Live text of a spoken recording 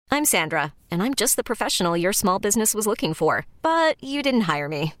I'm Sandra, and I'm just the professional your small business was looking for. But you didn't hire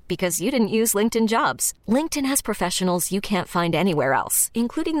me because you didn't use LinkedIn Jobs. LinkedIn has professionals you can't find anywhere else,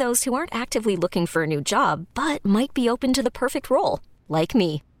 including those who aren't actively looking for a new job, but might be open to the perfect role, like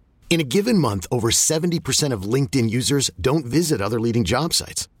me. In a given month, over 70% of LinkedIn users don't visit other leading job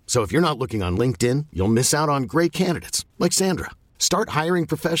sites. So if you're not looking on LinkedIn, you'll miss out on great candidates like Sandra. Start hiring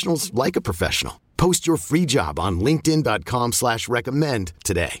professionals like a professional. Post your free job on linkedin.com/recommend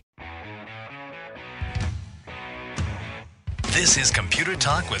today. This is Computer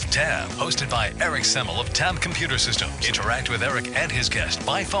Talk with Tab, hosted by Eric Semmel of Tab Computer Systems. Interact with Eric and his guest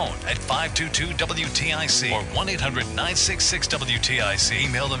by phone at 522-WTIC or 1-800-966-WTIC.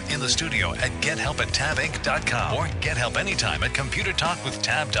 Email them in the studio at gethelp@tabinc.com or get help anytime at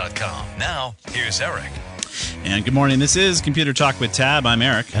computertalkwithtab.com. Now, here's Eric. And good morning. This is Computer Talk with Tab. I'm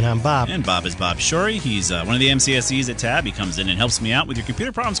Eric. And I'm Bob. And Bob is Bob Shorey. He's one of the MCSEs at Tab. He comes in and helps me out with your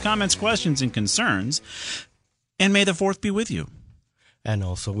computer problems, comments, questions, and concerns. And may the 4th be with you. And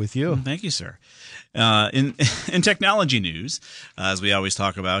also with you. Thank you, sir. In technology news, as we always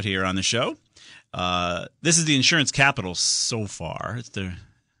talk about here on the show, this is the insurance capital so far. It's the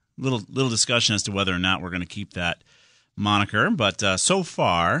little discussion as to whether or not we're going to keep that moniker. But so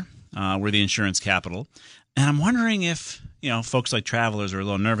far, we're the insurance capital. And I'm wondering if, folks like travelers are a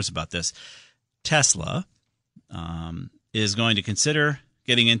little nervous about this. Tesla is going to consider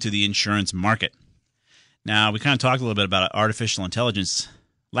getting into the insurance market. Now, we kind of talked a little bit about artificial intelligence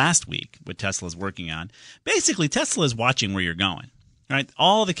last week, what Tesla's working on. Basically, Tesla is watching where you're going, right?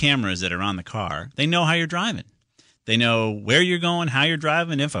 All the cameras that are on the car, they know how you're driving. They know where you're going, how you're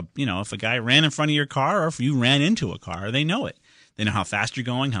driving. If a guy ran in front of your car or if you ran into a car, they know it. They know how fast you're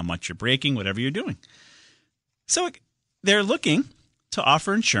going, how much you're braking, whatever you're doing. So they're looking to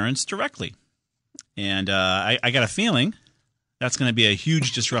offer insurance directly. And I got a feeling that's going to be a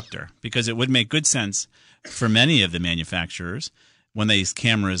huge disruptor because it would make good sense for many of the manufacturers when these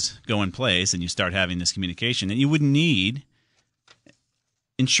cameras go in place and you start having this communication. And you wouldn't need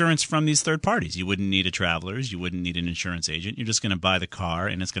insurance from these third parties. You wouldn't need a Travelers. You wouldn't need an insurance agent. You're just going to buy the car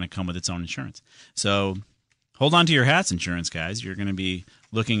and it's going to come with its own insurance. So hold on to your hats, insurance guys. You're going to be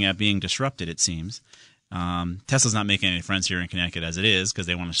looking at being disrupted, it seems. Tesla's not making any friends here in Connecticut as it is because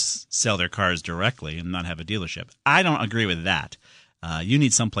they want to sell their cars directly and not have a dealership. I don't agree with that. You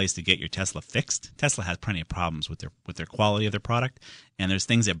need some place to get your Tesla fixed. Tesla has plenty of problems with their quality of their product, and there's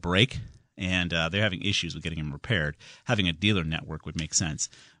things that break, and they're having issues with getting them repaired. Having a dealer network would make sense.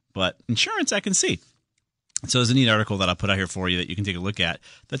 But insurance, I can see. So there's a neat article that I'll put out here for you that you can take a look at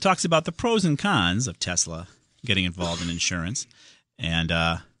that talks about the pros and cons of Tesla getting involved in insurance. And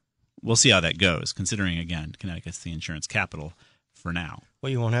we'll see how that goes, considering, again, Connecticut's the insurance capital for now.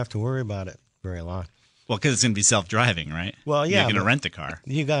 Well, you won't have to worry about it very long. Well, because it's going to be self-driving, right? Well, yeah. You're going to rent a car.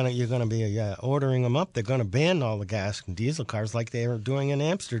 You're going to be ordering them up. They're going to ban all the gas and diesel cars like they are doing in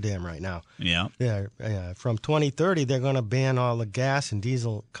Amsterdam right now. Yeah. From 2030, they're going to ban all the gas and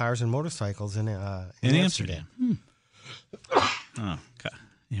diesel cars and motorcycles in Amsterdam. Oh, okay.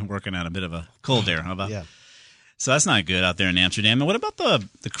 You're working on a bit of a cold there, huh, Bob? Yeah. So that's not good out there in Amsterdam. And what about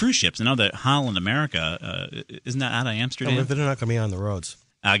the cruise ships? I know that Holland America, isn't that out of Amsterdam? No, they're not going to be on the roads.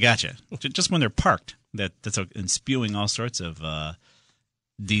 I gotcha. Just when they're parked, and spewing all sorts of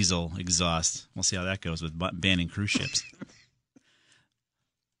diesel exhaust. We'll see how that goes with banning cruise ships.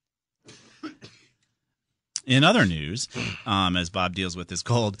 In other news, as Bob deals with his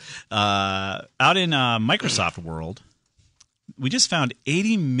cold, out in Microsoft world, we just found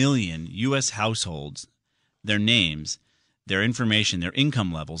 80 million U.S. households, their names, their information, their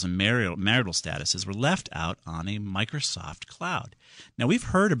income levels, and marital statuses were left out on a Microsoft cloud. Now, we've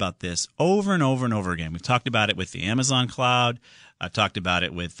heard about this over and over and over again. We've talked about it with the Amazon cloud. I've talked about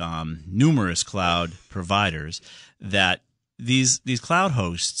it with numerous cloud providers that these cloud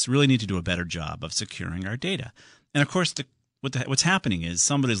hosts really need to do a better job of securing our data. And, of course, what's happening is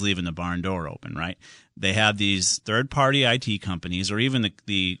somebody's leaving the barn door open, right? They have these third-party IT companies or even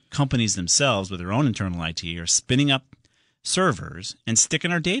the companies themselves with their own internal IT are spinning up servers and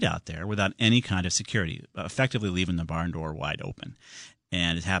sticking our data out there without any kind of security, effectively leaving the barn door wide open.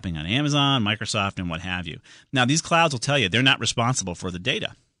 And it's happening on Amazon, Microsoft, and what have you. Now, these clouds will tell you they're not responsible for the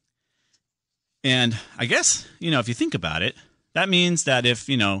data. And I guess, if you think about it, that means that if,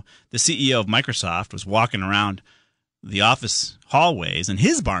 the CEO of Microsoft was walking around the office hallways and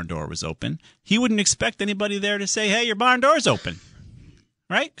his barn door was open, he wouldn't expect anybody there to say, hey, your barn door's open.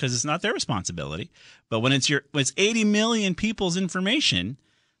 Right? Because it's not their responsibility. But when it's 80 million people's information,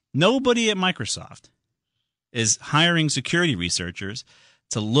 nobody at Microsoft is hiring security researchers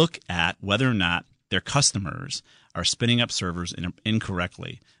to look at whether or not their customers are spinning up servers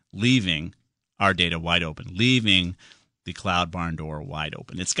incorrectly, leaving our data wide open, leaving the cloud barn door wide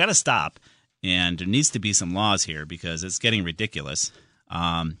open. It's got to stop, and there needs to be some laws here because it's getting ridiculous.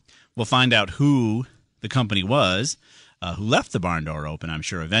 We'll find out who the company was who left the barn door open, I'm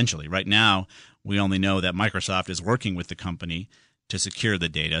sure, eventually. Right now, we only know that Microsoft is working with the company to secure the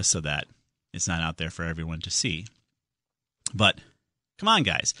data so that it's not out there for everyone to see. But come on,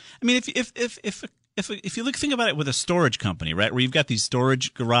 guys. I mean, if you think about it with a storage company, right, where you've got these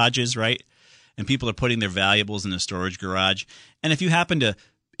storage garages, right, and people are putting their valuables in the storage garage, and if you happen to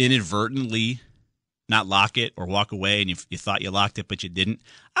inadvertently not lock it or walk away and you thought you locked it but you didn't,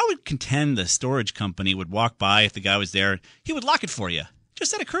 I would contend the storage company would walk by if the guy was there. He would lock it for you,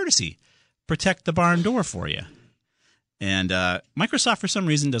 just out of courtesy, protect the barn door for you. And Microsoft, for some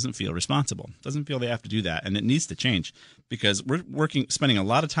reason, doesn't feel responsible, doesn't feel they have to do that, and it needs to change because we're spending a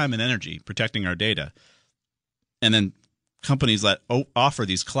lot of time and energy protecting our data, and then companies that offer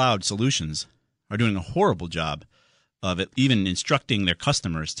these cloud solutions are doing a horrible job of it, even instructing their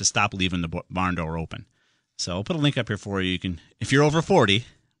customers to stop leaving the barn door open. So I'll put a link up here for you. You can, if you're over 40,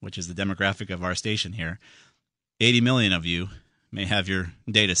 which is the demographic of our station here, 80 million of you may have your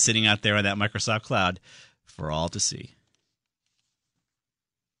data sitting out there on that Microsoft cloud for all to see.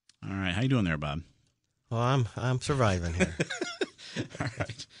 All right, how you doing there, Bob? Well, I'm surviving here. All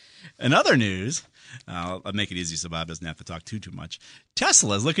right. In other news, I'll make it easy so Bob doesn't have to talk too much.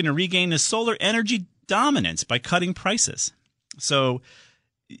 Tesla is looking to regain the solar energy dominance by cutting prices. So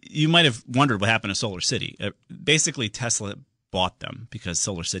you might have wondered what happened to Solar City. Basically, Tesla bought them because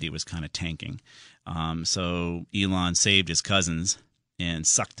Solar City was kind of tanking. So Elon saved his cousins and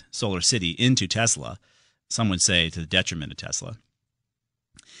sucked Solar City into Tesla, some would say to the detriment of Tesla.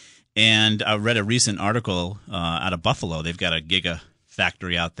 And I read a recent article out of Buffalo. They've got a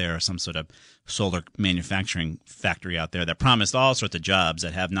gigafactory out there, some sort of solar manufacturing factory out there that promised all sorts of jobs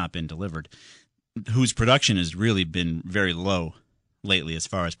that have not been delivered, whose production has really been very low lately as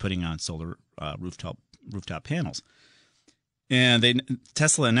far as putting on solar rooftop panels. And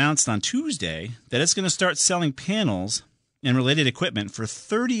Tesla announced on Tuesday that it's going to start selling panels and related equipment for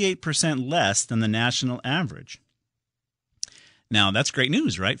 38% less than the national average. Now, that's great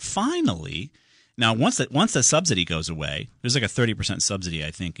news, right? Finally. Now, once the subsidy goes away, there's like a 30% subsidy,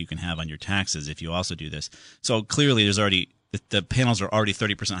 I think, you can have on your taxes if you also do this. So clearly, the panels are already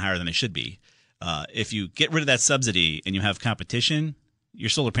 30% higher than they should be. If you get rid of that subsidy and you have competition, your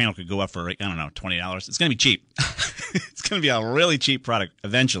solar panel could go up for, I don't know, $20. It's going to be cheap. It's going to be a really cheap product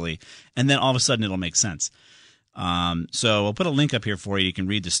eventually, and then all of a sudden it'll make sense. So I'll put a link up here for you. You can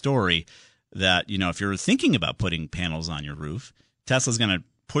read the story that, if you're thinking about putting panels on your roof, Tesla's going to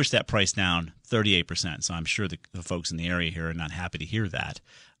push that price down 38%. So I'm sure the folks in the area here are not happy to hear that.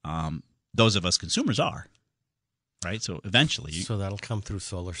 Those of us consumers are, right? So eventually. So that'll come through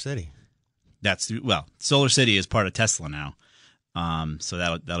Solar City. Solar City is part of Tesla now. So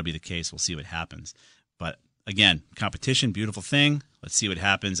that'll be the case. We'll see what happens. But again, competition, beautiful thing. Let's see what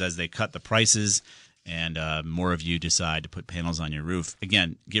happens as they cut the prices and more of you decide to put panels on your roof.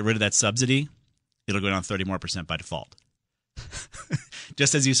 Again, get rid of that subsidy. It'll go down 30% more by default.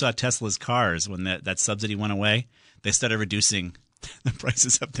 Just as you saw Tesla's cars, when that subsidy went away, they started reducing the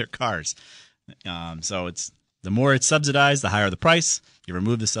prices of their cars. So the more it's subsidized, the higher the price. You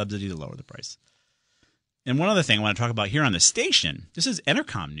remove the subsidy, the lower the price. And one other thing I want to talk about here on the station, this is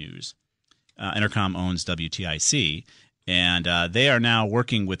Entercom news. Entercom owns WTIC, and they are now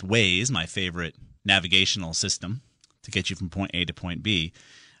working with Waze, my favorite navigational system, to get you from point A to point B,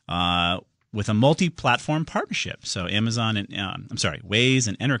 with a multi-platform partnership. So Waze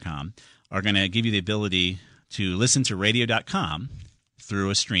and Entercom are going to give you the ability to listen to radio.com through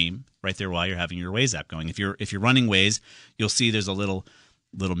a stream right there while you're having your Waze app going. If you're running Waze, you'll see there's a little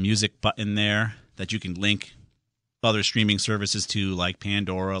music button there that you can link other streaming services to, like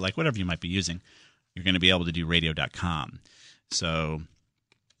Pandora, like whatever you might be using. You're going to be able to do radio.com. So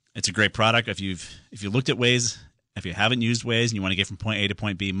it's a great product. If you looked at Waze, if you haven't used Waze and you want to get from point A to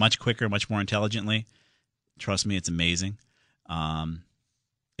point B much quicker, much more intelligently, trust me, it's amazing.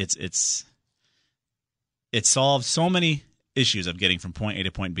 It solves so many issues of getting from point A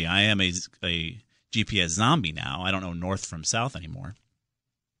to point B. I am a GPS zombie now. I don't know north from south anymore.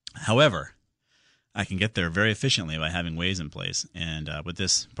 However, I can get there very efficiently by having Waze in place. And with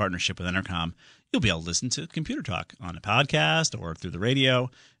this partnership with Entercom, you'll be able to listen to Computer Talk on a podcast or through the radio,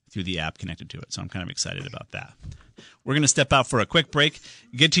 through the app connected to it. So I'm kind of excited about that. We're going to step out for a quick break.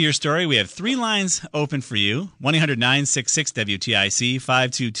 Get to your story. We have 3 lines open for you. 1-800-966-WTIC,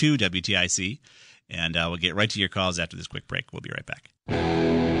 522-WTIC. And we'll get right to your calls after this quick break. We'll be right back.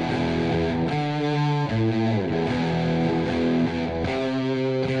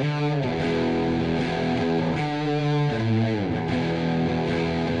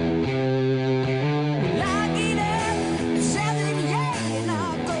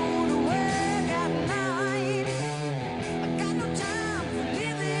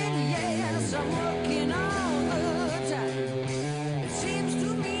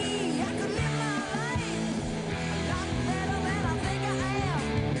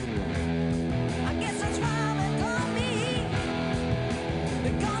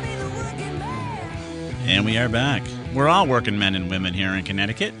 And we are back. We're all working men and women here in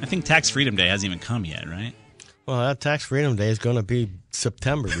Connecticut. I think Tax Freedom Day hasn't even come yet, right? Well, that Tax Freedom Day is going to be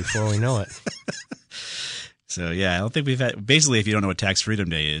September before we know it. So, yeah, I don't think we've had – basically, if you don't know what Tax Freedom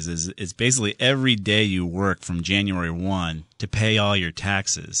Day is it's basically every day you work from January 1 to pay all your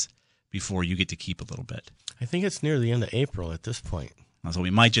taxes before you get to keep a little bit. I think it's near the end of April at this point. So we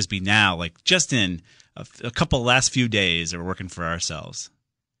might just be now, like just in a couple last few days that we're working for ourselves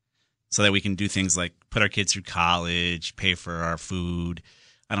so that we can do things like put our kids through college, pay for our food,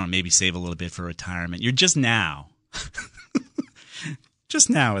 I don't know, maybe save a little bit for retirement. You're just now. Just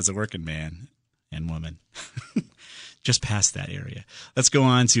now as a working man and woman. Just past that area. Let's go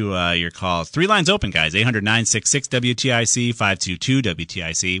on to your calls. 3 lines open, guys. 800-966-WTIC,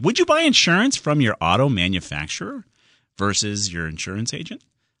 522-WTIC. Would you buy insurance from your auto manufacturer versus your insurance agent?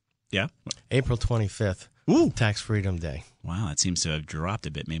 Yeah. April 25th. Ooh. Tax Freedom Day. Wow, that seems to have dropped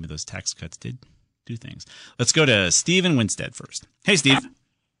a bit. Maybe those tax cuts did do things. Let's go to Steve in Winstead first. Hey, Steve.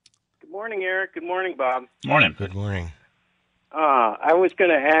 Good morning, Eric. Good morning, Bob. Morning. Good morning. I was going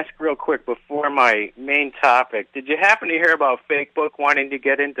to ask real quick before my main topic. Did you happen to hear about Facebook wanting to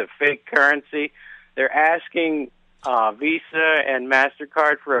get into fake currency? They're asking Visa and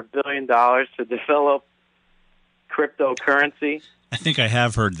MasterCard for $1 billion to develop cryptocurrency. I think I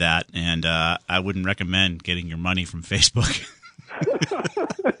have heard that, and I wouldn't recommend getting your money from Facebook.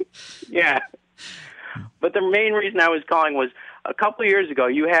 Yeah. But the main reason I was calling was a couple of years ago,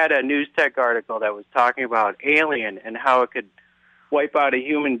 you had a News Tech article that was talking about Alien and how it could wipe out a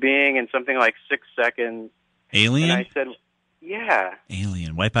human being in something like 6 seconds. Alien? And I said, yeah.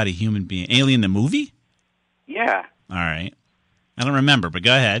 Alien. Wipe out a human being. Alien the movie? Yeah. All right. I don't remember, but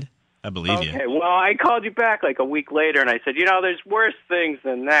go ahead. I believe you. Okay, well, I called you back like a week later, and I said, there's worse things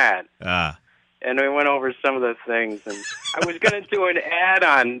than that. And we went over some of the things, and I was going to do an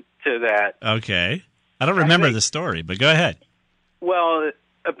add-on to that. Okay. I don't remember the story, but go ahead. Well,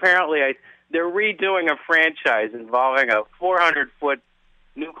 apparently they're redoing a franchise involving a 400-foot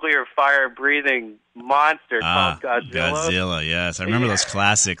nuclear fire-breathing monster called Godzilla. Godzilla, yes. I remember those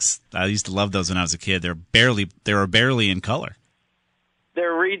classics. I used to love those when I was a kid. They were barely in color.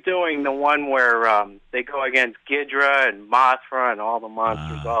 They're redoing the one where they go against Ghidra and Mothra and all the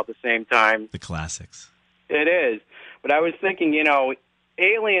monsters all at the same time. The classics. It is. But I was thinking,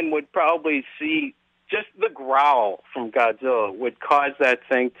 Alien would probably see just the growl from Godzilla would cause that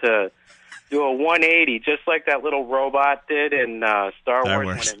thing to do a 180, just like that little robot did in Star Wars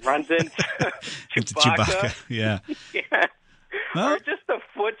when it runs into Chewbacca. Yeah. Yeah. Well, or just the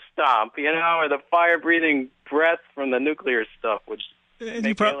foot stomp, or the fire-breathing breath from the nuclear stuff, which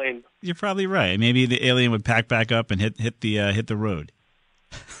Alien. You're probably right. Maybe the alien would pack back up and hit the road.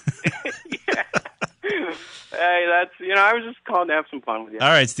 Yeah. Hey, that's I was just calling to have some fun with you. All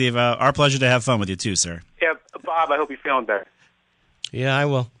right, Steve. Our pleasure to have fun with you too, sir. Yeah, Bob. I hope you're feeling better. Yeah, I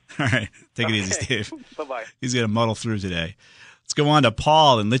will. All right, take it easy, Steve. Bye-bye. He's gonna muddle through today. Let's go on to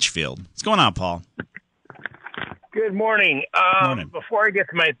Paul in Litchfield. What's going on, Paul? Good morning. Morning. Before I get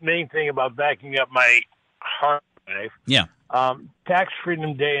to my main thing about backing up my hard drive, yeah. Tax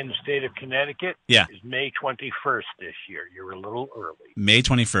Freedom Day in the state of Connecticut is May 21st this year. You're a little early. May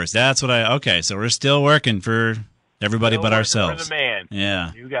 21st. That's what okay, so we're still working for everybody but ourselves. For the man.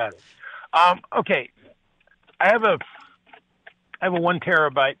 Yeah. You got it. Okay. I have a 1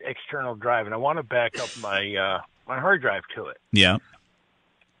 terabyte external drive, and I want to back up my my hard drive to it. Yeah.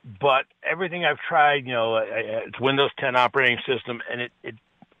 But everything I've tried, it's Windows 10 operating system, and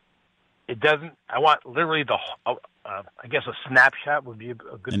it doesn't. I want literally I guess a snapshot would be a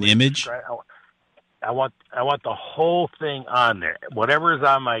good an way image. To describe. I want the whole thing on there. Whatever is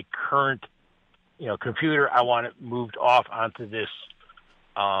on my current, computer, I want it moved off onto this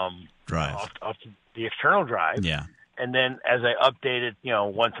drive, off to the external drive. Yeah. And then as I update it,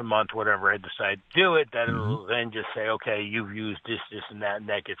 once a month, whatever I decide to do it, that it'll then just say, okay, you've used this, and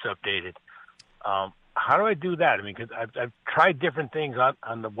that gets updated. How do I do that? I mean, because I've tried different things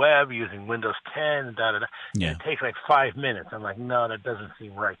on the web using Windows 10 and Yeah. And it takes like 5 minutes. I'm like, no, that doesn't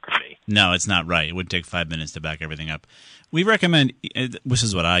seem right to me. No, it's not right. It would take 5 minutes to back everything up. We recommend, this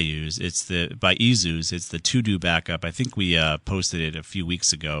is what I use. It's by Ezus. It's the To-Do backup. I think we posted it a few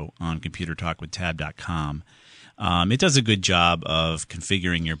weeks ago on ComputerTalkWithTab.com. It does a good job of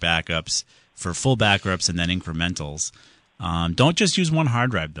configuring your backups for full backups and then incrementals. Don't just use one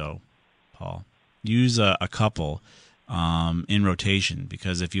hard drive, though, Paul. Use a couple in rotation,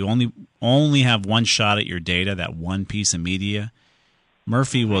 because if you only have one shot at your data, that one piece of media,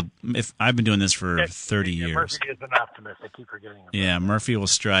 Murphy will. If I've been doing this for 30 years. Murphy is an optimist. I keep forgetting him. Yeah, Murphy will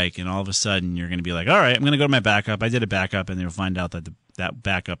strike, and all of a sudden you're going to be like, all right, I'm going to go to my backup. I did a backup, and you'll find out that that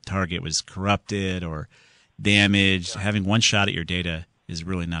backup target was corrupted or damaged. Yeah. Having one shot at your data is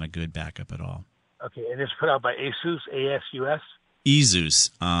really not a good backup at all. Okay, and it's put out by ASUS, A-S-U-S?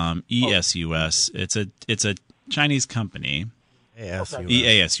 ESUS, E-S-U-S. It's a Chinese company.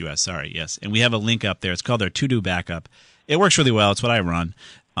 EASUS, sorry, yes. And we have a link up there. It's called their To-Do Backup. It works really well. It's what I run.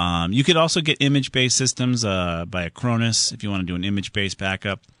 You could also get image-based systems by Acronis if you want to do an image-based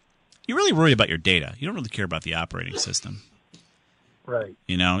backup. You're really worried about your data. You don't really care about the operating system. Right.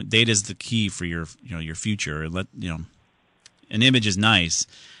 You know, data is the key for your future. An image is nice,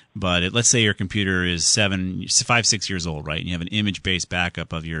 but let's say your computer is 5-6 years old, right? And you have an image-based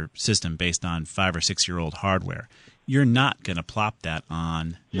backup of your system based on 5 or 6 year old hardware. You're not going to plop that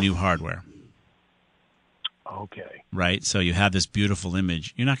on new hardware. Okay. Right? So you have this beautiful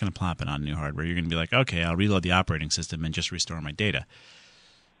image. You're not going to plop it on new hardware. You're going to be like, okay, I'll reload the operating system and just restore my data.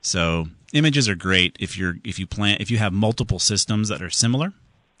 So images are great if you have multiple systems that are similar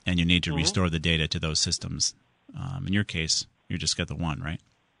and you need to restore the data to those systems. In your case, you just got the one, right?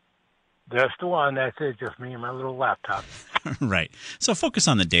 That's the one. That's it. Just me and my little laptop. Right. So focus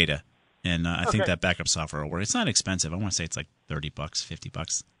on the data. And I think that backup software will work. It's not expensive. I want to say it's like $30,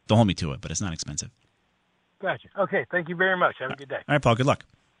 $50. Don't hold me to it, but it's not expensive. Gotcha. Okay. Thank you very much. Have a good day. All right, Paul. Good luck.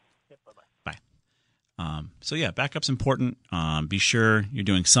 Yep, bye-bye. Bye. So, yeah, backup's important. Be sure you're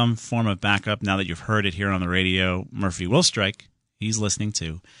doing some form of backup. Now that you've heard it here on the radio, Murphy will strike. He's listening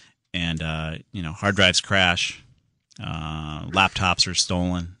too. And, hard drives crash. Laptops are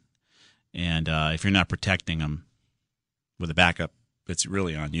stolen. And if you're not protecting them with a backup, it's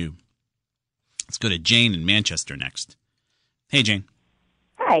really on you. Let's go to Jane in Manchester next. Hey, Jane.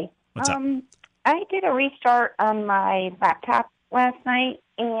 Hi. What's up? I did a restart on my laptop last night,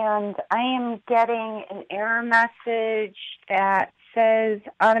 and I am getting an error message that says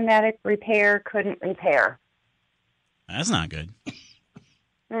automatic repair couldn't repair. That's not good.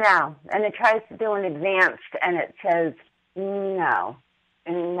 No. And it tries to do an advanced, and it says no.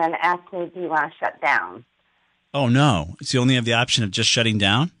 And then it asks me, do you want to shut down? Oh, no. So you only have the option of just shutting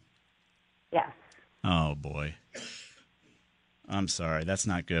down? Yes. Oh, boy. I'm sorry. That's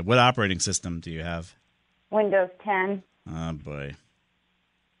not good. What operating system do you have? Windows 10. Oh, boy.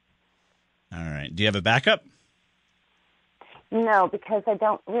 All right. Do you have a backup? No, because I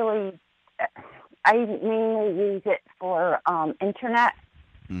don't really... I mainly use it for internet.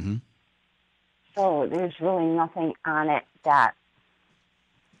 Mm-hmm. So there's really nothing on it that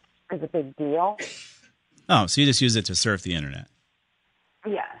is a big deal. Oh, so you just use it to surf the internet?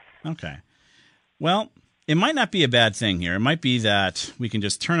 Yes. Okay. Well, it might not be a bad thing here. It might be that we can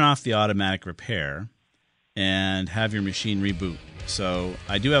just turn off the automatic repair and have your machine reboot. So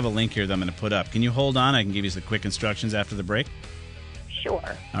I do have a link here that I'm going to put up. Can you hold on? I can give you some quick instructions after the break.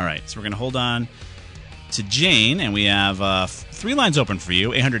 Sure. All right. So we're going to hold on to Jane, and we have 3 lines open for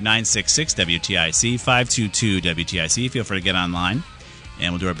you, 800-966-WTIC, 522-WTIC. Feel free to get online,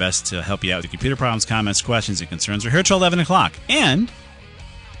 and we'll do our best to help you out with your computer problems, comments, questions, and concerns. We're here till 11 o'clock. And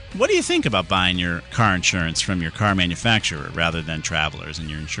what do you think about buying your car insurance from your car manufacturer rather than Travelers and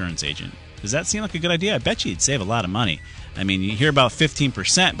your insurance agent? Does that seem like a good idea? I bet you'd save a lot of money. I mean, you hear about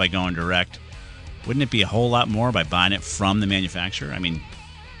 15% by going direct. Wouldn't it be a whole lot more by buying it from the manufacturer? I mean,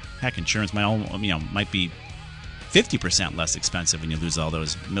 heck, insurance might be 50% less expensive when you lose all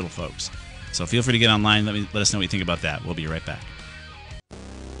those middle folks. So feel free to get online. Let us know what you think about that. We'll be right back.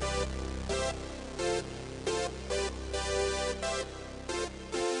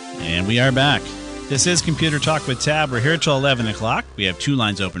 And we are back. This is Computer Talk with Tab. We're here till 11 o'clock. We have 2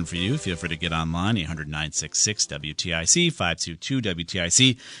 lines open for you. Feel free to get online, 800-966-WTIC,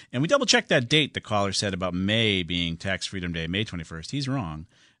 522-WTIC. And we double-checked that date the caller said about May being Tax Freedom Day, May 21st. He's wrong.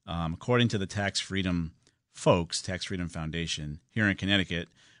 According to the Tax Freedom folks, Tax Freedom Foundation, here in Connecticut,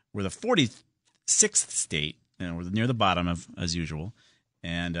 we're the 46th state, and we're near the bottom, as usual.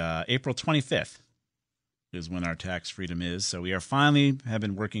 And April 25th is when our tax freedom is. So we have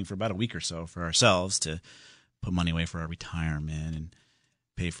been working for about a week or so for ourselves to put money away for our retirement and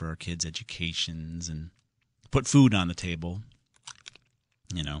pay for our kids' educations and put food on the table.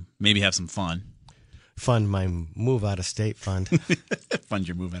 Maybe have some fun. Fund my move out of state fund. Fund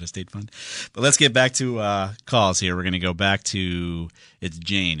your move out of state fund. But let's get back to calls here. We're going to go back to, it's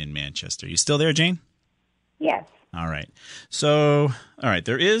Jane in Manchester. You still there, Jane? Yes. All right. So,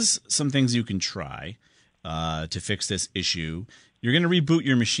 there is some things you can try to fix this issue. You're going to reboot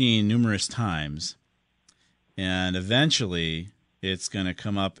your machine numerous times, and eventually it's going to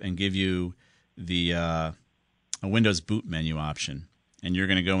come up and give you the a Windows boot menu option. and you're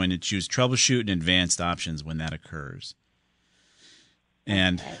going to go in and choose Troubleshoot and Advanced Options when that occurs.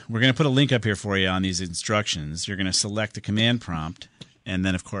 And we're going to put a link up here for you on these instructions. You're going to select the command prompt, and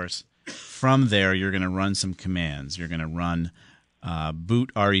then, of course, from there, you're going to run some commands. You're going to run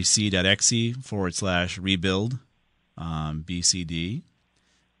boot rec.exe/rebuild BCD.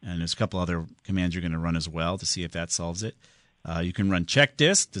 And there's a couple other commands you're going to run as well to see if that solves it. You can run check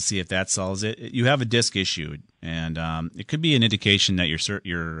disk to see if that solves it. You have a disk issue, and it could be an indication that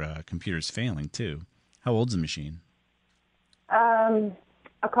your computer's failing, too. How old's the machine? A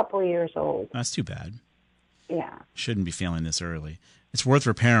couple of years old. That's too bad. Yeah. Shouldn't be failing this early. It's worth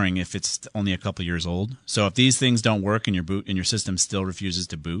repairing if it's only a couple years old. So if these things don't work and your system still refuses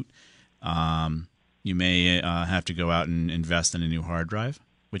to boot, you may have to go out and invest in a new hard drive,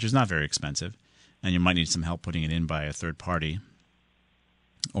 which is not very expensive, and you might need some help putting it in by a third party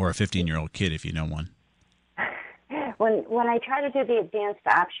or a 15-year-old kid if you know one. When I try to do the advanced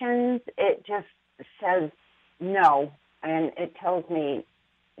options, it just says no, and it tells me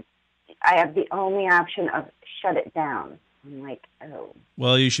I have the only option of shut it down. I'm like, oh.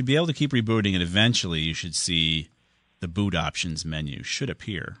 Well, you should be able to keep rebooting, and eventually you should see the boot options menu should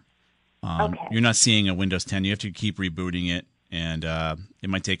appear. Okay. You're not seeing a Windows 10. You have to keep rebooting it, and it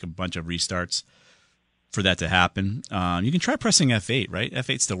might take a bunch of restarts for that to happen. You can try pressing F8, right?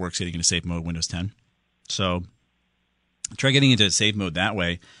 F8 still works getting into safe mode Windows 10. So try getting into safe mode that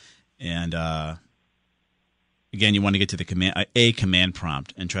way, and again, you want to get to the command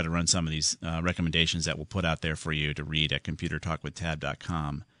prompt and try to run some of these recommendations that we'll put out there for you to read at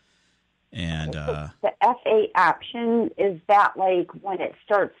computertalkwithtab.com. And the F8 option, is that like when it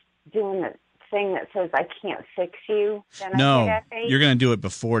starts doing the thing that says I can't fix you? Then no, I hit F8? You're going to do it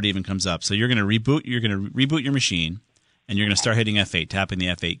before it even comes up. So you're going to reboot. You're going to reboot your machine, and you're going to start hitting F8, tapping the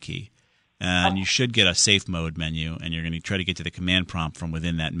F8 key. And you should get a safe mode menu, and you're going to try to get to the command prompt from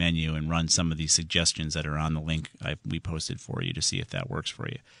within that menu and run some of these suggestions that are on the link we posted for you to see if that works for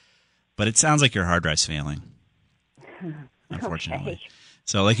you. But it sounds like your hard drive's failing, unfortunately. Okay.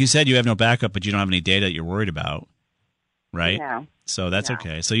 So like you said, you have no backup, but you don't have any data that you're worried about, right? No. So that's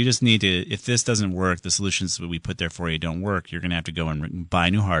okay. So you just need to, if this doesn't work, the solutions that we put there for you don't work, you're going to have to go and buy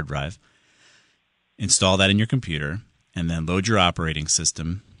a new hard drive, install that in your computer, and then load your operating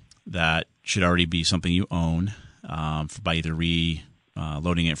system. That should already be something you own by either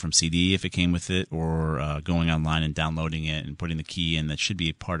loading it from CD if it came with it, or going online and downloading it and putting the key in. That should be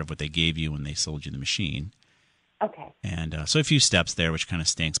a part of what they gave you when they sold you the machine. Okay. And so a few steps there, which kind of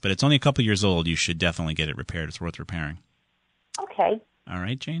stinks. But it's only a couple years old. You should definitely get it repaired. It's worth repairing. Okay. All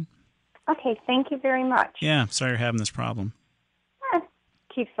right, Jane? Okay, thank you very much. Yeah, sorry you're having this problem.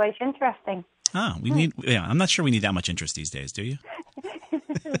 Keeps life interesting. Oh, I'm not sure we need that much interest these days, do you?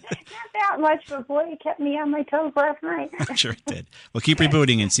 Not that much, but boy, it kept me on my toes last night. Sure it did. Well, keep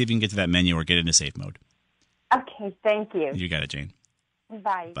rebooting and see if you can get to that menu or get into safe mode. Okay, thank you. You got it, Jane.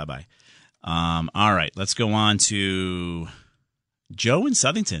 Bye. Bye-bye. All right, let's go on to Joe in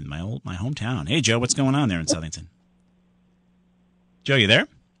Southington, my hometown. Hey, Joe, what's going on there in Southington? Joe, you there?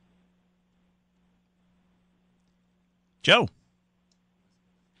 Joe?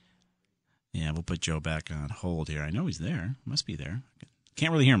 Yeah, we'll put Joe back on hold here. I know he's there. Must be there.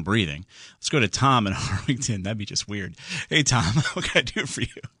 Can't really hear him breathing. Let's go to Tom in Arlington. That'd be just weird. Hey, Tom, what can I do for you?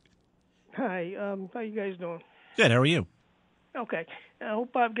 Hi, how you guys doing? Good, how are you? Okay. I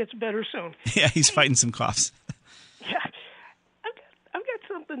hope Bob gets better soon. Yeah, he's fighting some coughs. Yeah. I've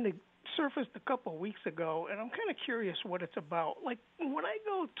got something that surfaced a couple of weeks ago, and I'm kind of curious what it's about. Like, when I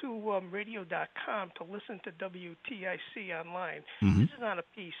go to radio.com to listen to WTIC online, This is on a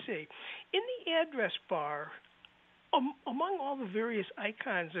PC. In the address bar, among all the various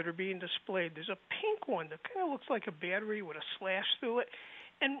icons that are being displayed, there's a pink one that kind of looks like a battery with a slash through it.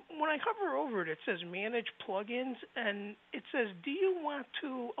 And when I hover over it, it says Manage Plugins, and it says, do you want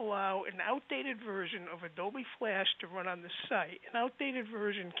to allow an outdated version of Adobe Flash to run on the site? An outdated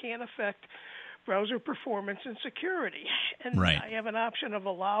version can affect browser performance and security. And right. I have an option of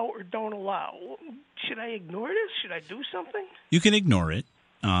allow or don't allow. Should I ignore this? Should I do something? You can ignore it.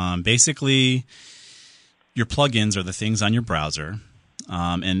 Basically, your plugins are the things on your browser,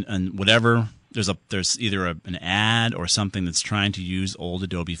 and whatever... There's either an ad or something that's trying to use old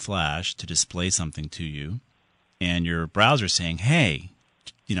Adobe Flash to display something to you, and your browser's saying, hey,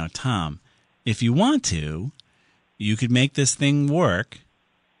 Tom, if you want to, you could make this thing work,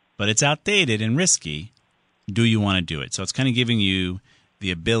 but it's outdated and risky. Do you want to do it? So it's kind of giving you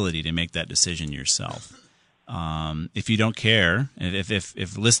the ability to make that decision yourself. If you don't care,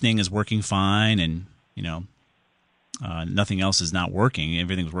 if listening is working fine and, nothing else is not working,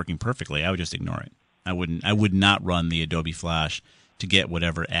 everything's working perfectly, I would just ignore it. I would not run the Adobe Flash to get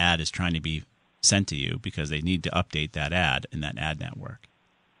whatever ad is trying to be sent to you, because they need to update that ad in that ad network.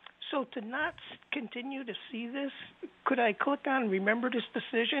 So to not continue to see this, could I click on Remember This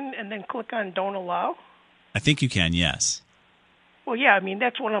Decision and then click on Don't Allow? I think you can, yes. Well, yeah, I mean,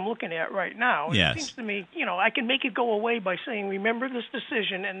 that's what I'm looking at right now. Yes. It seems to me, I can make it go away by saying Remember This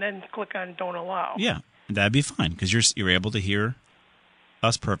Decision and then click on Don't Allow. Yeah, that'd be fine, because you're able to hear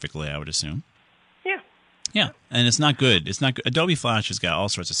us perfectly, I would assume. Yeah. Yeah, and it's not good. It's not good. Adobe Flash has got all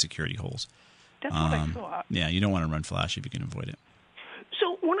sorts of security holes. That's what I thought. Yeah, you don't want to run Flash if you can avoid it.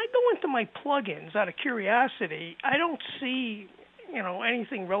 So when I go into my plugins, out of curiosity, I don't see,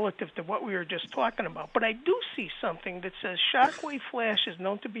 anything relative to what we were just talking about. But I do see something that says Shockwave Flash is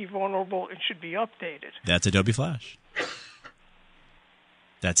known to be vulnerable and should be updated. That's Adobe Flash.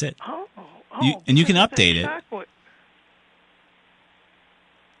 That's it. And you can update it.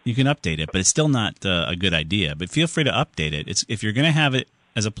 You can update it, but it's still not a good idea. But feel free to update it. If you're going to have it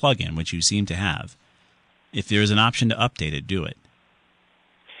as a plugin, which you seem to have, if there's an option to update it, do it.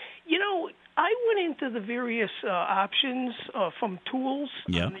 I went into the various options from tools.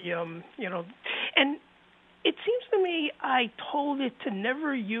 Yeah. And it seems to me I told it to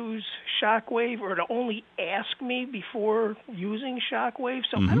never use Shockwave or to only ask me before using Shockwave.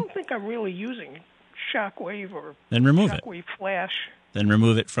 So I don't think I'm really using Shockwave or then remove Shockwave Flash. Then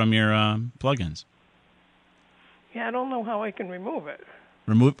remove it from your plugins. Yeah, I don't know how I can remove it.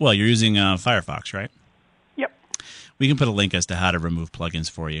 Well, you're using Firefox, right? Yep. We can put a link as to how to remove plugins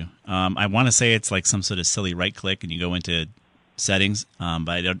for you. I want to say it's like some sort of silly right-click, and you go into settings, but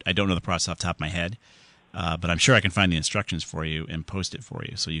I don't know the process off the top of my head. But I'm sure I can find the instructions for you and post it for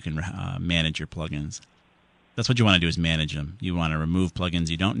you, so you can manage your plugins. That's what you want to do, is manage them. You want to remove plugins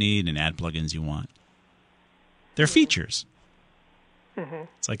you don't need and add plugins you want. They're features.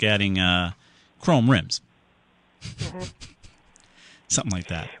 It's like adding Chrome rims. Something like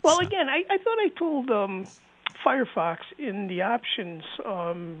that. Well, again, I thought I told Firefox in the options,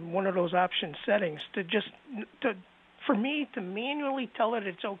 one of those option settings, for me to manually tell it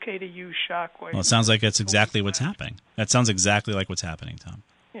it's okay to use Shockwave. Well, it sounds like that's exactly what's happening. That sounds exactly like what's happening, Tom.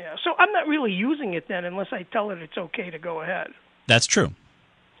 Yeah, so I'm not really using it then unless I tell it it's okay to go ahead. That's true.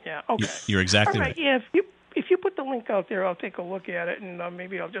 Yeah, okay. You're exactly right. right. Yeah, if you put the link out there, I'll take a look at it, and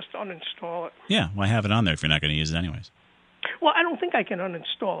maybe I'll just uninstall it. Yeah, why have it on there if you're not going to use it anyways? Well, I don't think I can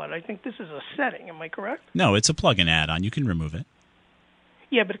uninstall it. I think this is a setting. Am I correct? No, it's a plug-in add-on. You can remove it.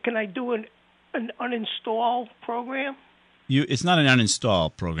 Yeah, but can I do an uninstall program? It's not an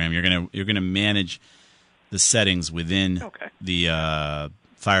uninstall program. You're gonna manage the settings within the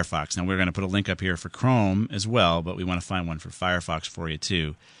Firefox. Now we're going to put a link up here for Chrome as well, but we want to find one for Firefox for you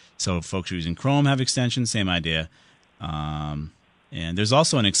too. So folks who are using Chrome have extensions, same idea. And there's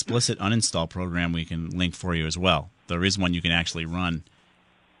also an explicit uninstall program we can link for you as well. There is one you can actually run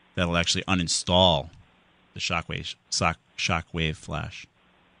that'll actually uninstall the Shockwave Flash.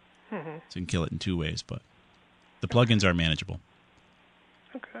 So you can kill it in two ways, but the plugins are manageable.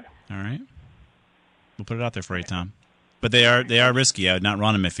 Okay. All right. We'll put it out there for you, Tom. But they are risky. I would not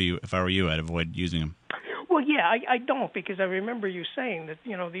run them if I were you. I'd avoid using them. Well, yeah, I don't, because I remember you saying that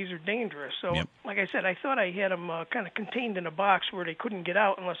these are dangerous. So, like I said, I thought I had them kind of contained in a box where they couldn't get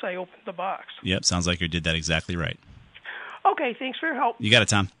out unless I opened the box. Yep, sounds like you did that exactly right. Okay, thanks for your help. You got it,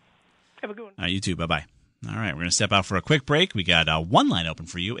 Tom. Have a good one. All right, you too. Bye-bye. All right, we're going to step out for a quick break. We got one line open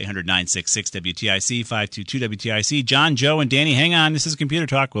for you, 800-966-WTIC, 522-WTIC. John, Joe, and Danny, hang on. This is Computer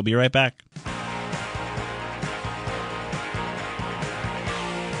Talk. We'll be right back.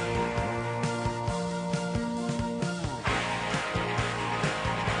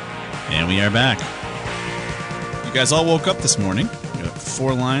 And we are back. You guys all woke up this morning. We got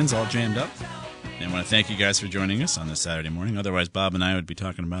 4 lines all jammed up. And I want to thank you guys for joining us on this Saturday morning. Otherwise, Bob and I would be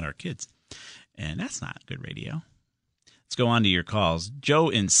talking about our kids. And that's not good radio. Let's go on to your calls. Joe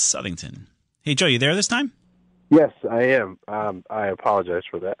in Southington. Hey, Joe, you there this time? Yes, I am. I apologize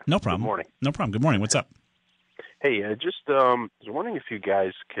for that. No problem. Good morning. No problem. Good morning. What's up? Hey, just was wondering if you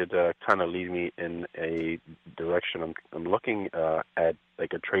guys could kind of lead me in a direction. I'm looking at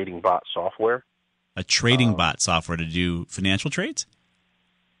like a trading bot software. A trading bot software to do financial trades?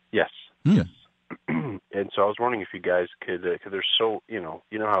 Yes. Yes. And so I was wondering if you guys could, because there's so, you know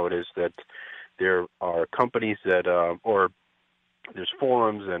how it is that there are companies that, or there's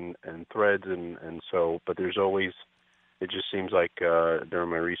forums and threads and so, but there's always, it just seems like during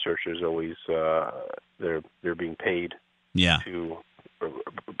my research, there's always they're being paid to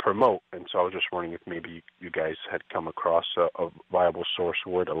promote, and so I was just wondering if maybe you guys had come across a viable source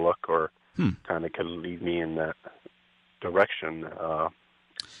where to look, or kind of could lead me in that direction of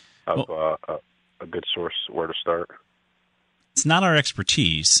a good source where to start. It's not our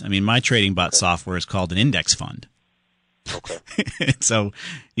expertise. I mean, my trading bot software is called an index fund. Okay. So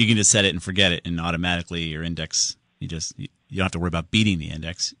you can just set it and forget it, and automatically your index, you don't have to worry about beating the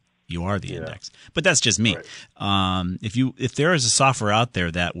index. You are the index. But that's just me. Right. If there is a software out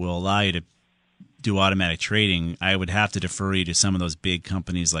there that will allow you to do automatic trading, I would have to defer you to some of those big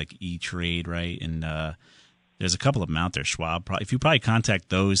companies like E-Trade, right? And there's a couple of them out there, Schwab. If you probably contact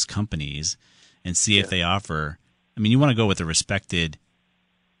those companies and see if they offer, I mean, you want to go with a respected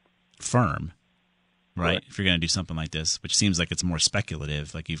firm, right? If you're going to do something like this, which seems like it's more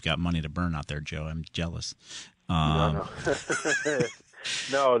speculative, like you've got money to burn out there, Joe. I'm jealous. No,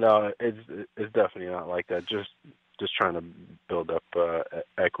 it's definitely not like that. Just trying to build up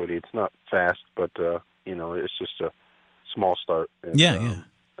equity. It's not fast, but it's just a small start. And,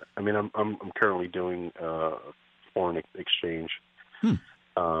 I mean, I'm currently doing foreign exchange,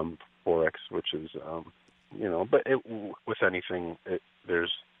 forex, which is but with anything,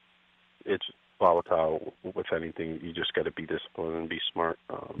 it's volatile. With anything, you just got to be disciplined and be smart.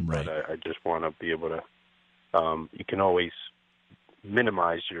 Right. But I just want to be able to. You can always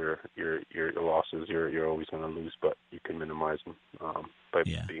minimize your losses. You're always going to lose, but you can minimize them by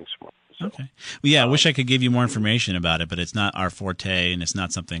being smart. So, okay. Well, I wish I could give you more information about it, but it's not our forte, and it's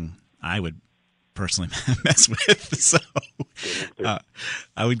not something I would personally mess with. So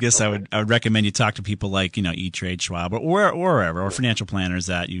I would guess I would recommend you talk to people like E-Trade, Schwab, or wherever, or financial planners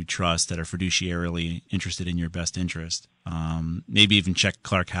that you trust that are fiduciarily interested in your best interest. Maybe even check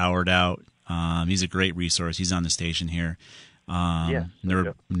Clark Howard out. He's a great resource. He's on the station here.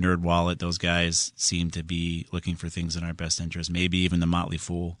 Nerd Wallet, those guys seem to be looking for things in our best interest. Maybe even the Motley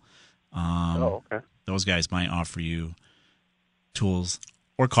Fool. Okay. Those guys might offer you tools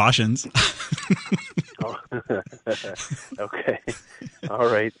or cautions. Okay. All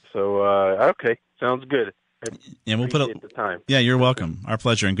right. So, okay. Sounds good. And we'll put the time. Yeah, you're welcome. Our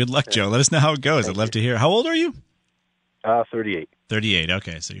pleasure. And good luck, Joe. Let us know how it goes. I'd love to hear. How old are you? 38. 38.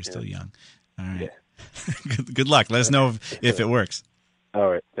 Okay. So you're still young. All right. Yeah. Good luck. Let us know if it works. All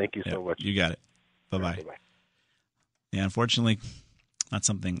right. Thank you so much. You got it. Bye-bye. Right, bye-bye. Yeah, unfortunately, not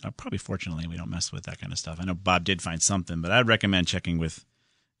something, probably fortunately, we don't mess with that kind of stuff. I know Bob did find something, but I'd recommend checking with,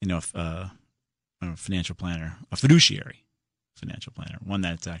 a financial planner, a fiduciary financial planner, one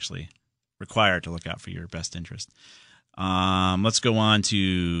that's actually required to look out for your best interest. Let's go on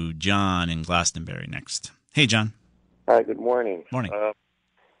to John in Glastonbury next. Hey, John. Hi, good morning. Morning.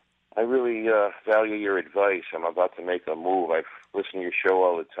 I really value your advice. I'm about to make a move. I've listened to your show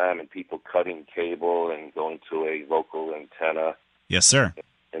all the time, and people cutting cable and going to a local antenna. Yes, sir.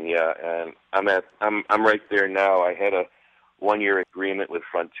 And I'm right there now. I had a 1-year agreement with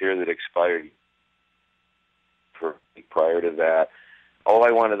Frontier that expired prior to that. All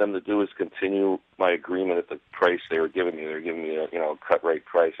I wanted them to do is continue my agreement at the price they were giving me. They were giving me a cut rate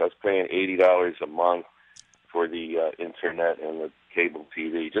price. I was paying $80 a month for the internet and the cable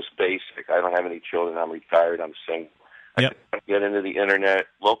TV, just basic. I don't have any children. I'm retired. I'm single. Yep. I could get into the internet.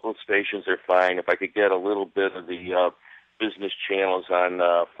 Local stations are fine. If I could get a little bit of the business channels on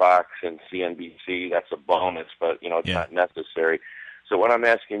Fox and CNBC, that's a bonus, but it's not necessary. So what I'm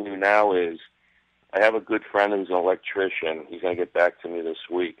asking you now is, I have a good friend who's an electrician. He's going to get back to me this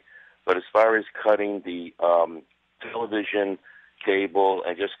week. But as far as cutting the television, cable,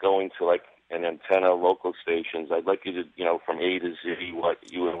 and just going to like an antenna, local stations, I'd like you to, from A to Z, what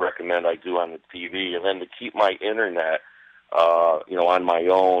you would recommend I do on the TV. And then to keep my internet, on my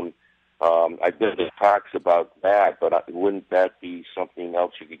own, I've been to talks about that, but wouldn't that be something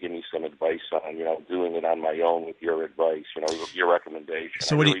else you could give me some advice on, doing it on my own with your advice, your recommendation?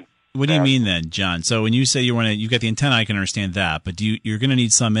 So what do you mean then, John? So when you say you got the antenna, I can understand that, but you're going to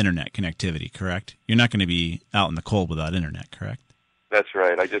need some internet connectivity, correct? You're not going to be out in the cold without internet, correct? That's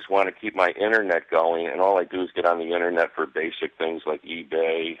right. I just want to keep my internet going, and all I do is get on the internet for basic things like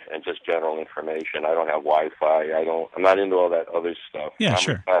eBay and just general information. I don't have Wi-Fi. I'm not into all that other stuff. Yeah, I'm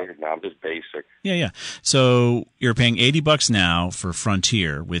sure. retired now. I'm just basic. Yeah. So you're paying $80 now for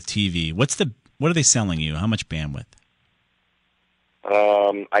Frontier with TV. What are they selling you? How much bandwidth?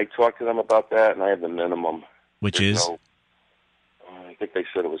 I talked to them about that, and I have the minimum. Which is? I think they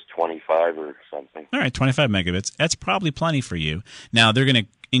said it was 25 or something. All right, 25 megabits. That's probably plenty for you. Now, they're going to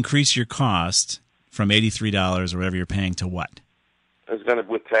increase your cost from $83 or whatever you're paying to what? It's going to,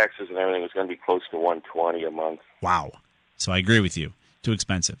 with taxes and everything, it's going to be close to $120 a month. Wow. So I agree with you. Too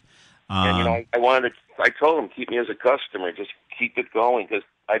expensive. And, I told them, keep me as a customer. Just keep it going, because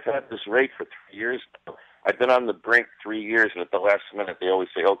I've had this rate for 3 years now. I've been on the brink 3 years, and at the last minute, they always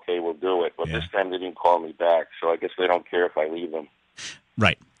say, okay, we'll do it. But this time they didn't call me back, so I guess they don't care if I leave them.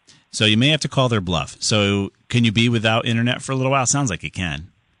 Right. So you may have to call their bluff. So can you be without internet for a little while? Sounds like you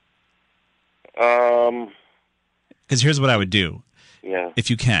can. Because here's what I would do. Yeah. If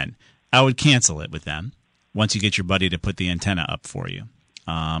you can, I would cancel it with them once you get your buddy to put the antenna up for you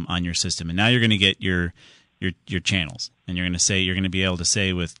on your system. And now you're going to get your channels, and you're going to be able to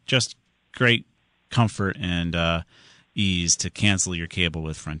say with just great comfort and ease to cancel your cable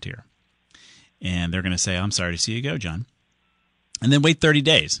with Frontier. And they're going to say, I'm sorry to see you go, John. And then wait 30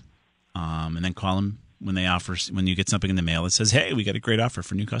 days. And then call them when you get something in the mail that says, hey, we got a great offer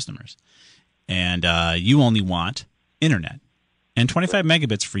for new customers. And you only want internet. And 25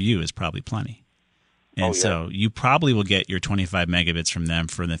 megabits for you is probably plenty. And so you probably will get your 25 megabits from them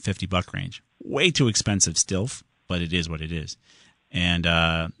for the $50 range. Way too expensive still, but it is what it is. And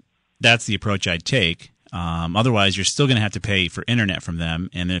that's the approach I'd take. Otherwise, you're still going to have to pay for internet from them.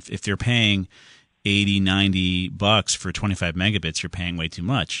 And if they're paying $80, $90 for 25 megabits, you're paying way too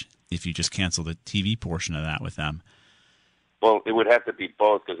much if you just cancel the TV portion of that with them. Well, it would have to be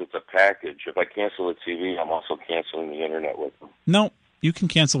both because it's a package. If I cancel the TV, I'm also canceling the internet with them. No, you can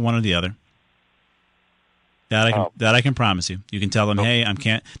cancel one or the other. That I can promise you. You can tell them, hey,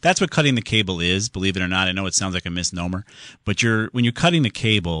 that's what cutting the cable is, believe it or not. I know it sounds like a misnomer, but when you're cutting the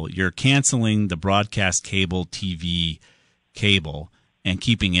cable, you're canceling the broadcast cable TV cable and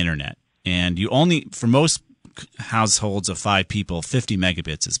keeping internet. And for most households of 5 people, 50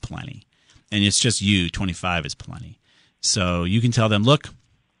 megabits is plenty. And it's just 25 is plenty. So you can tell them, look,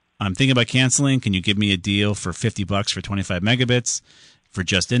 I'm thinking about canceling. Can you give me a deal for $50 for 25 megabits for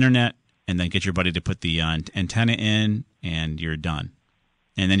just internet? And then get your buddy to put the antenna in, and you're done.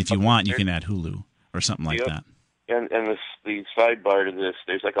 And then if you want, you can add Hulu or something like that. And the sidebar to this,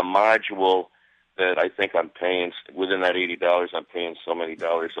 there's like a module that I think I'm paying within that $80. I'm paying so many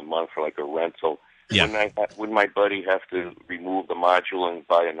dollars a month for like a rental. Yeah. Wouldn't my buddy have to remove the module and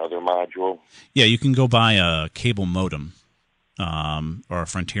buy another module? Yeah, you can go buy a cable modem or a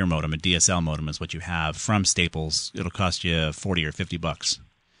Frontier modem. A DSL modem is what you have from Staples. It'll cost you $40 or $50.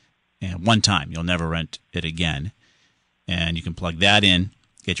 And one time, you'll never rent it again. And you can plug that in,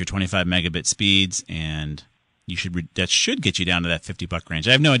 get your 25 megabit speeds, and that should get you down to that $50 range.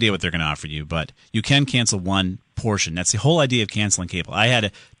 I have no idea what they're going to offer you, but you can cancel one portion. That's the whole idea of canceling cable. I had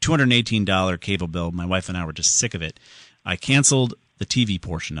a $218 cable bill. My wife and I were just sick of it. I canceled the TV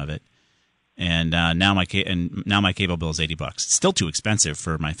portion of it, and now my cable bill is $80. It's still too expensive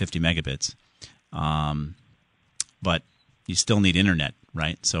for my 50 megabits, but you still need internet.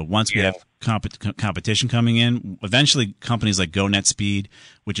 Right. So once we have competition coming in, eventually companies like GoNetSpeed,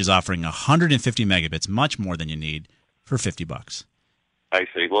 which is offering 150 megabits, much more than you need, for $50. I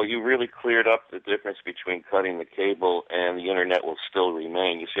see. Well, you really cleared up the difference between cutting the cable and the internet will still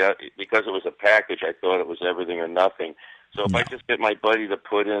remain. You see, because it was a package, I thought it was everything or nothing. So if I just get my buddy to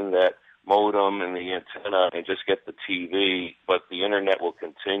put in that modem and the antenna and just get the TV, but the internet will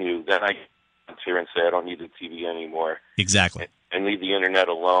continue, then I can here and say I don't need the TV anymore. Exactly. And leave the internet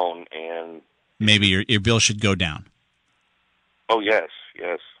alone, and maybe your bill should go down. Oh yes.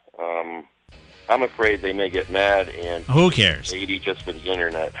 I'm afraid they may get mad and who cares? $80 just for the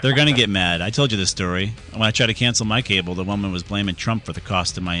internet. They're going to get mad. I told you this story. When I tried to cancel my cable, the woman was blaming Trump for the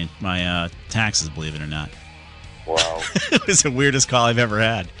cost of my taxes. Believe it or not. Wow. It was the weirdest call I've ever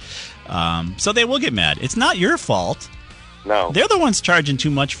had. So they will get mad. It's not your fault. No. They're the ones charging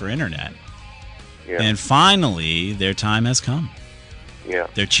too much for internet. Yeah. And finally, their time has come. Yeah.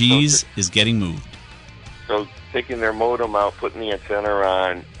 Their cheese is getting moved. So taking their modem out, putting the antenna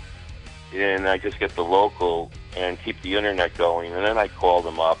on, and I just get the local and keep the internet going, and then I call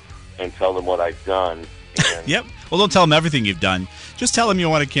them up and tell them what I've done. And yep. Well, don't tell them everything you've done. Just tell them you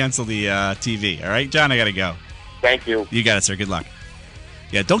want to cancel the TV. All right, John, I got to go. Thank you. You got it, sir. Good luck.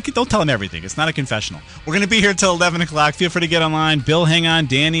 Yeah, don't tell them everything. It's not a confessional. We're going to be here till 11 o'clock. Feel free to get online. Bill, hang on.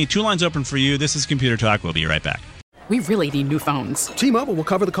 Danny, 2 lines open for you. This is Computer Talk. We'll be right back. We really need new phones. T-Mobile will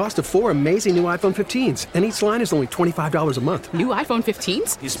cover the cost of 4 amazing new iPhone 15s, and each line is only $25 a month. New iPhone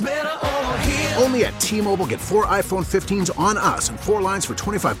 15s? It's better over here. Only at T-Mobile, get 4 iPhone 15s on us and 4 lines for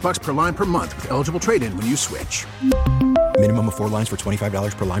 $25 per line per month with eligible trade-in when you switch. Minimum of 4 lines for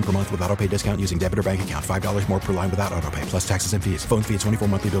 $25 per line per month with autopay discount using debit or bank account. $5 more per line without autopay, plus taxes and fees. Phone fee at 24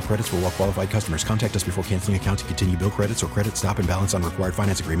 monthly bill credits for well-qualified customers. Contact us before canceling account to continue bill credits or credit stop and balance on required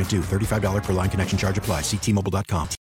finance agreement due. $35 per line connection charge applies. See T-Mobile.com.